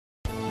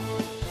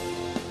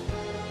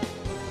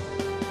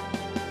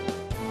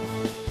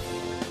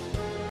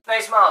Hey,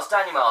 it's Miles,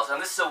 Daniel Miles,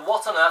 and this is a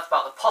What on Earth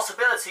about the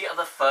possibility of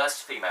the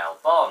first female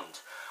Bond.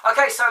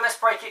 Okay, so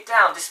let's break it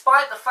down.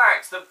 Despite the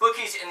fact that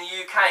bookies in the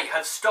UK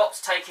have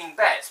stopped taking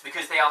bets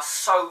because they are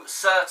so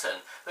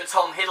certain that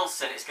Tom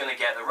Hiddleston is going to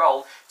get the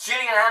role,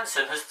 Gillian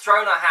Anderson has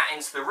thrown her hat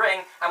into the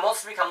ring and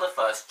wants to become the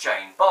first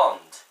Jane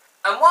Bond.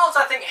 And whilst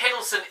I think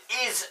Hiddleston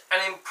is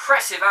an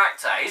impressive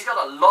actor, he's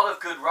got a lot of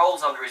good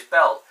roles under his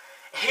belt,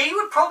 he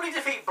would probably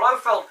defeat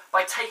Blofeld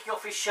by taking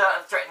off his shirt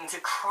and threatening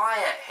to cry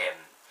at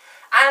him.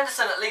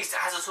 Anderson at least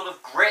has a sort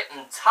of grit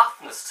and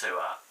toughness to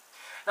her.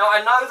 Now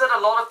I know that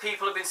a lot of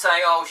people have been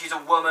saying, oh, she's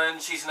a woman,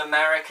 she's an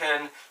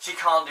American, she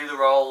can't do the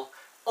role.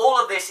 All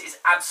of this is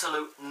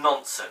absolute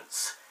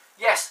nonsense.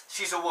 Yes,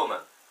 she's a woman.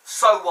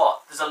 So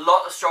what? There's a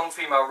lot of strong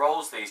female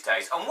roles these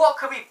days, and what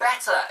could be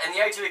better in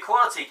the age of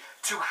equality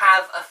to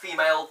have a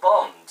female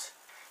Bond?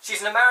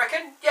 She's an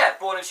American? Yeah,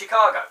 born in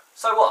Chicago.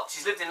 So what?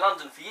 She's lived in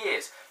London for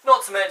years.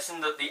 Not to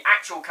mention that the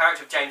actual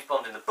character of James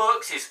Bond in the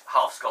books is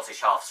half Scottish,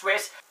 half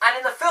Swiss. And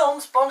in the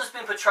films, Bond has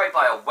been portrayed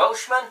by a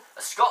Welshman,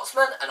 a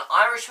Scotsman, an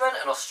Irishman,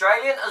 an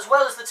Australian, as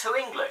well as the two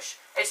English.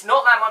 It's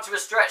not that much of a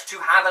stretch to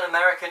have an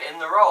American in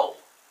the role.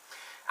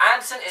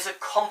 Anderson is a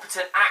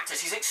competent actor.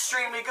 She's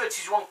extremely good.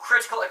 She's won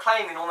critical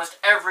acclaim in almost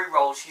every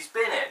role she's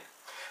been in.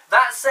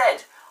 That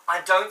said, I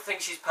don't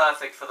think she's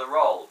perfect for the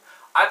role.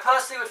 I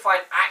personally would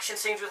find action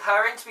scenes with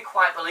her in to be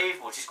quite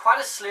believable. She's quite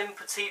a slim,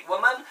 petite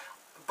woman.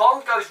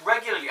 Bond goes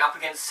regularly up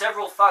against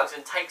several thugs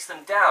and takes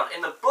them down.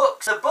 In the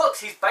books,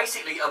 he's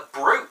basically a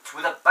brute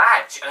with a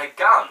badge and a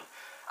gun.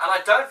 And I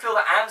don't feel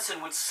that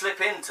Anderson would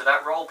slip into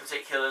that role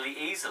particularly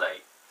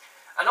easily.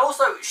 And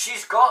also,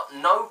 she's got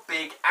no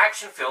big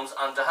action films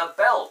under her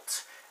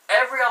belt.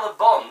 Every other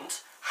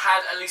Bond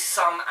had at least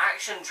some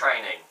action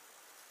training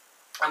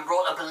and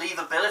brought a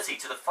believability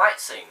to the fight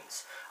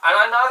scenes. And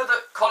I know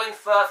that Colin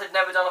Firth had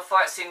never done a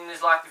fight scene in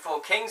his life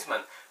before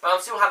Kingsman, but I'm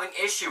still having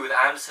issue with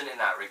Anderson in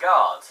that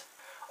regard.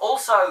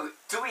 Also,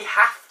 do we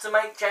have to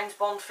make James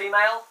Bond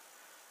female?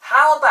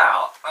 How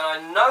about, and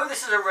I know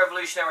this is a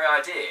revolutionary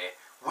idea,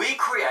 we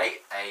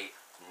create a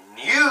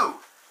new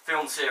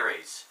film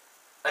series.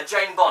 A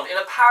Jane Bond in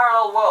a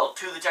parallel world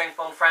to the James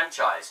Bond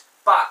franchise.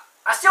 But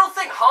I still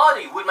think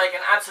Hardy would make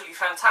an absolutely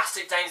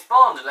fantastic James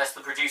Bond unless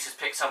the producers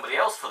pick somebody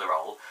else for the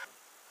role.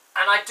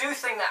 And I do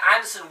think that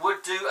Anderson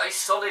would do a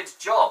solid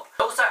job.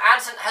 Also,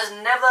 Anderson has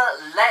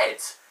never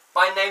led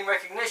by name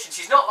recognition.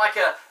 She's not like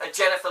a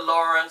Jennifer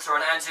Lawrence or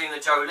an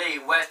Angelina Jolie,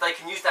 where they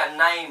can use their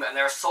name and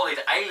they're a solid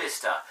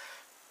A-lister.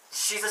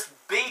 She's a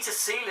B to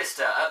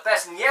C-lister at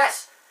best, and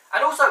yes,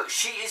 and also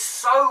she is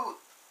so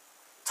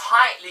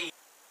tightly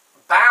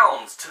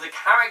bound to the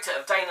character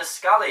of Dana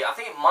Scully. I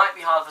think it might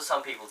be hard for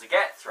some people to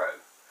get through.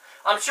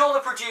 I'm sure the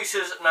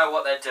producers know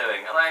what they're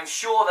doing, and I am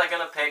sure they're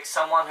going to pick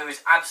someone who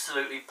is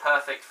absolutely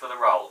perfect for the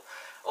role,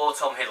 or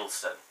Tom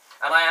Hiddleston.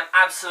 And I am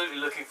absolutely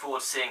looking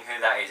forward to seeing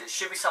who that is. It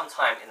should be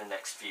sometime in the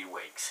next few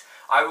weeks.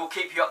 I will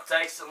keep you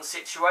updated on the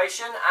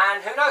situation,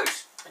 and who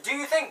knows? Do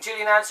you think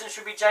Gillian Anderson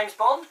should be James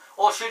Bond,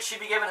 or should she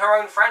be given her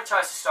own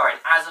franchise to star in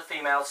as a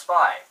female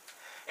spy?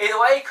 Either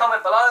way,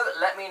 comment below,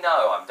 let me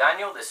know. I'm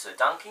Daniel, this is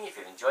Dunking. If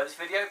you've enjoyed this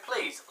video,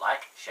 please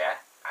like, share,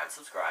 and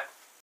subscribe.